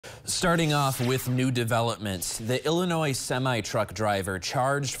Starting off with new developments, the Illinois semi-truck driver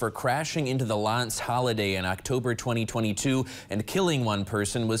charged for crashing into the Lance Holiday in October 2022 and killing one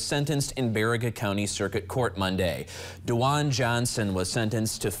person was sentenced in Baraga County Circuit Court Monday. Dawaun Johnson was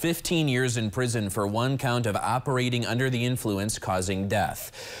sentenced to 15 years in prison for one count of operating under the influence causing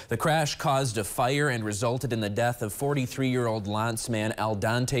death. The crash caused a fire and resulted in the death of 43-year-old Lance man Al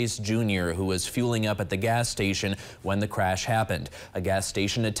Dantes Jr., who was fueling up at the gas station when the crash happened. A gas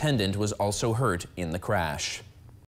station attendant was also hurt in the crash.